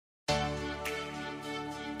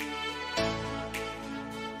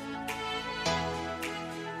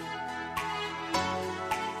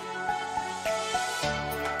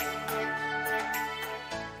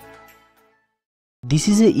This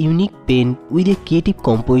is a unique paint with a creative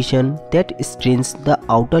composition that strains the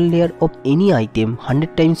outer layer of any item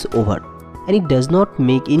 100 times over, and it does not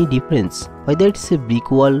make any difference whether it's a brick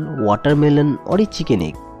wall, watermelon or a chicken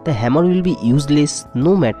egg. The hammer will be useless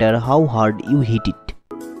no matter how hard you hit it.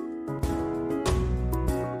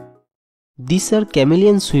 These are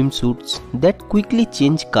chameleon swimsuits that quickly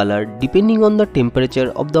change color depending on the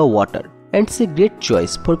temperature of the water, and it's a great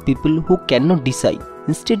choice for people who cannot decide.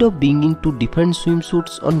 Instead of bringing two different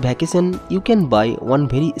swimsuits on vacation, you can buy one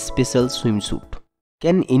very special swimsuit.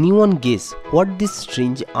 Can anyone guess what this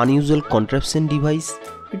strange unusual contraption device?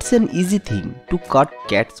 It's an easy thing to cut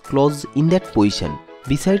cat's claws in that position.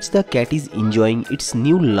 Besides, the cat is enjoying its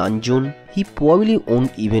new lunch zone, he probably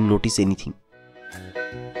won't even notice anything.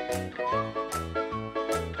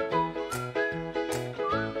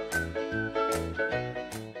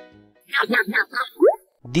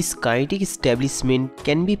 This kinetic establishment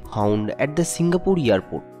can be found at the Singapore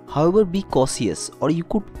airport. However, be cautious or you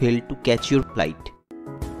could fail to catch your flight.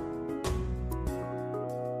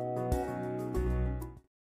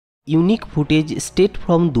 Unique footage straight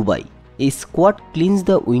from Dubai. A squad cleans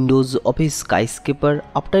the windows of a skyscraper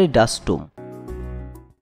after a dust storm.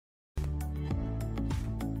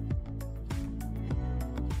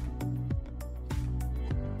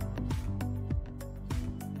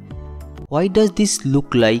 Why does this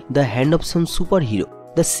look like the hand of some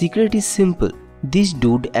superhero? The secret is simple. This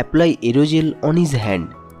dude applied aerosol on his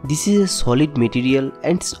hand. This is a solid material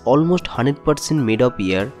and it's almost 100% made of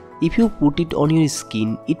air. If you put it on your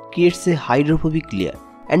skin, it creates a hydrophobic layer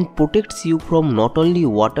and protects you from not only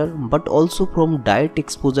water but also from direct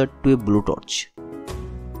exposure to a blowtorch.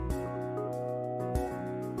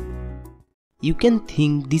 You can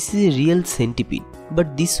think this is a real centipede,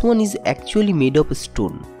 but this one is actually made of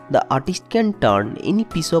stone. The artist can turn any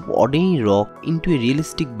piece of ordinary rock into a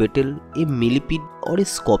realistic beetle, a millipede or a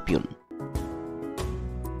scorpion.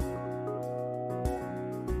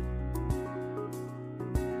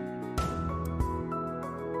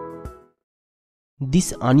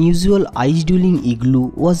 This unusual ice-dwelling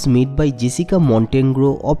igloo was made by Jessica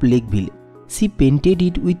Montenegro of Lakeville. She painted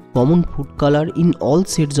it with common food color in all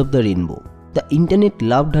shades of the rainbow. The internet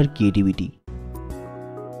loved her creativity.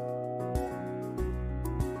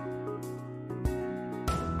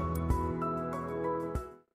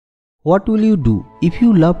 What will you do if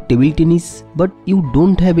you love table tennis but you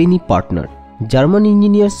don't have any partner? German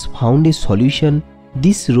engineers found a solution.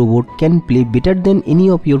 This robot can play better than any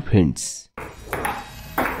of your friends.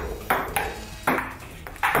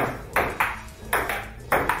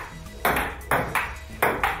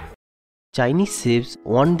 Chinese chefs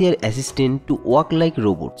want their assistant to walk like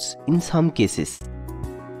robots in some cases.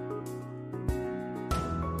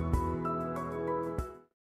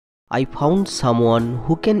 I found someone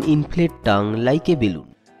who can inflate tongue like a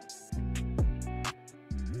balloon.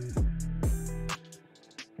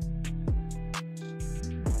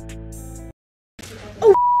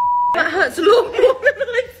 Oh, that hurts a lot more than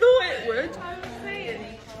I thought it would. I was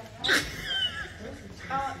saying.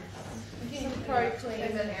 You can probably clean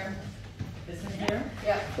in here. This in here?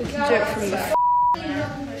 Yeah. We can do it from there.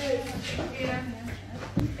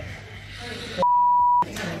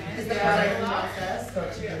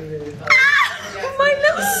 My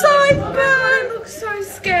little sideburn looks so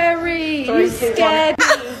scary. You scared me.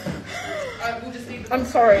 I'm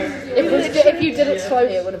sorry. If you did it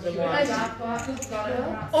slowly, it would have been worse.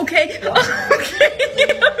 Okay. Okay.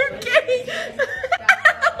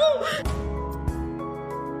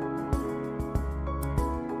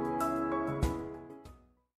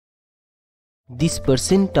 This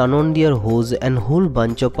person turned on their hose and whole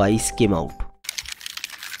bunch of ice came out.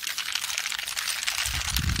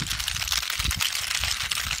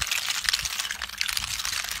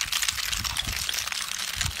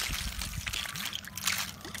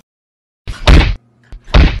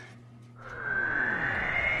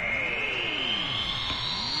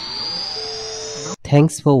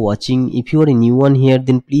 Thanks for watching. If you are a new one here,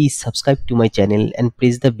 then please subscribe to my channel and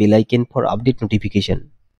press the bell icon for update notification.